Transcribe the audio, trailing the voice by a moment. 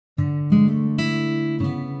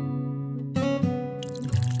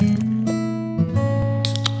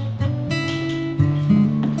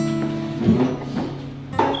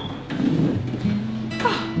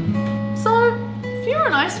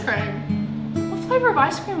flavour of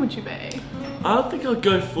ice cream would you be? I think I'll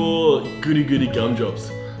go for goody goody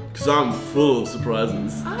gumdrops, because I'm full of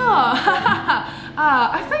surprises.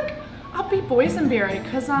 I think I'll be boysenberry,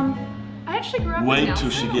 because I actually grew up in Wait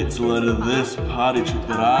till she gets a load of this party trick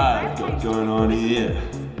that I've got going on here.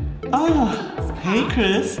 Hey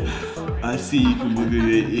Chris. I see you can wiggle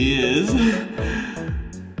your ears.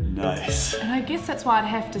 Nice. And I guess that's why I'd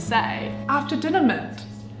have to say, after dinner mint.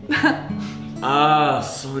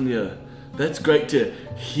 Sonia, that's great to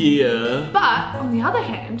hear. But, on the other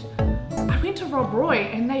hand, I went to Rob Roy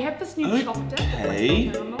and they have this new chopped dip.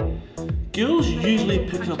 Okay. Girls usually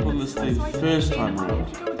pick up on this thing first time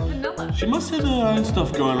around. She must have her own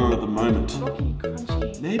stuff going on at the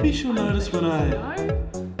moment. Maybe she'll notice when I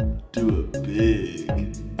do it big.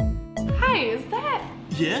 Hey, is that?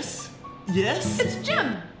 Yes? Yes? It's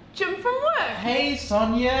Jim. Jim from work. Hey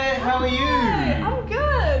Sonia, how are you? Hey, I'm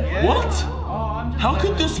good. Yeah. What? Oh, I'm just How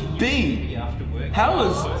could this be? How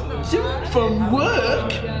is Jim from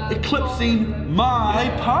work eclipsing my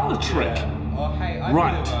parlor trick? Oh, hey,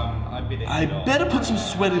 Right. I better put some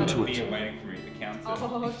sweat into it.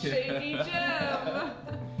 Oh, cheeky Jim.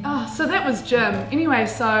 Oh, so that was Jim. Anyway,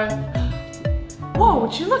 so... Whoa,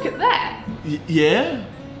 would you look at that? Yeah?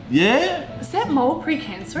 Yeah? Is that mole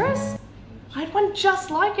precancerous? I had one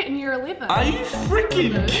just like it in year 11. Are you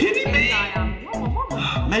freaking kidding me?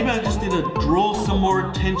 Maybe I just need to draw some more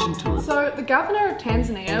attention to it. So the governor of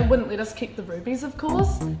Tanzania wouldn't let us keep the rubies, of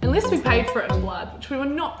course, unless we paid for it in blood, which we were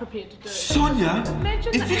not prepared to do. Sonia,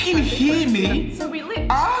 Imagine if that. you can hear me, So we leapt.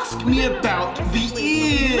 ask me about the We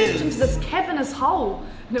leapt into ears. this cavernous hole,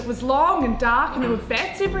 and it was long and dark, and there were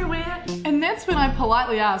bats everywhere. And that's when I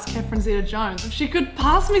politely asked Catherine Zeta-Jones if she could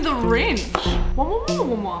pass me the wrench.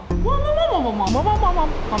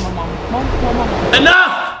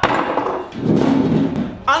 Enough!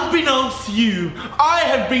 Unbeknownst to you, I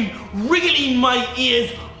have been wriggling my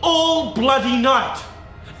ears all bloody night.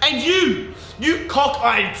 And you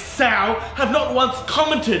cock-eyed sow, have not once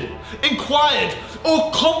commented, inquired,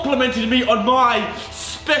 or complimented me on my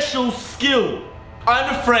special skill.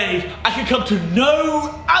 I'm afraid I can come to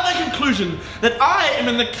no other conclusion that I am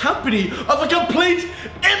in the company of a complete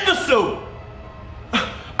imbecile.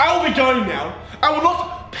 I will be going now. I will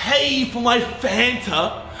not pay for my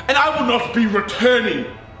Fanta, and I will not be returning.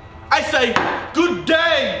 I say, good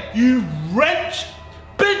day, you wretch.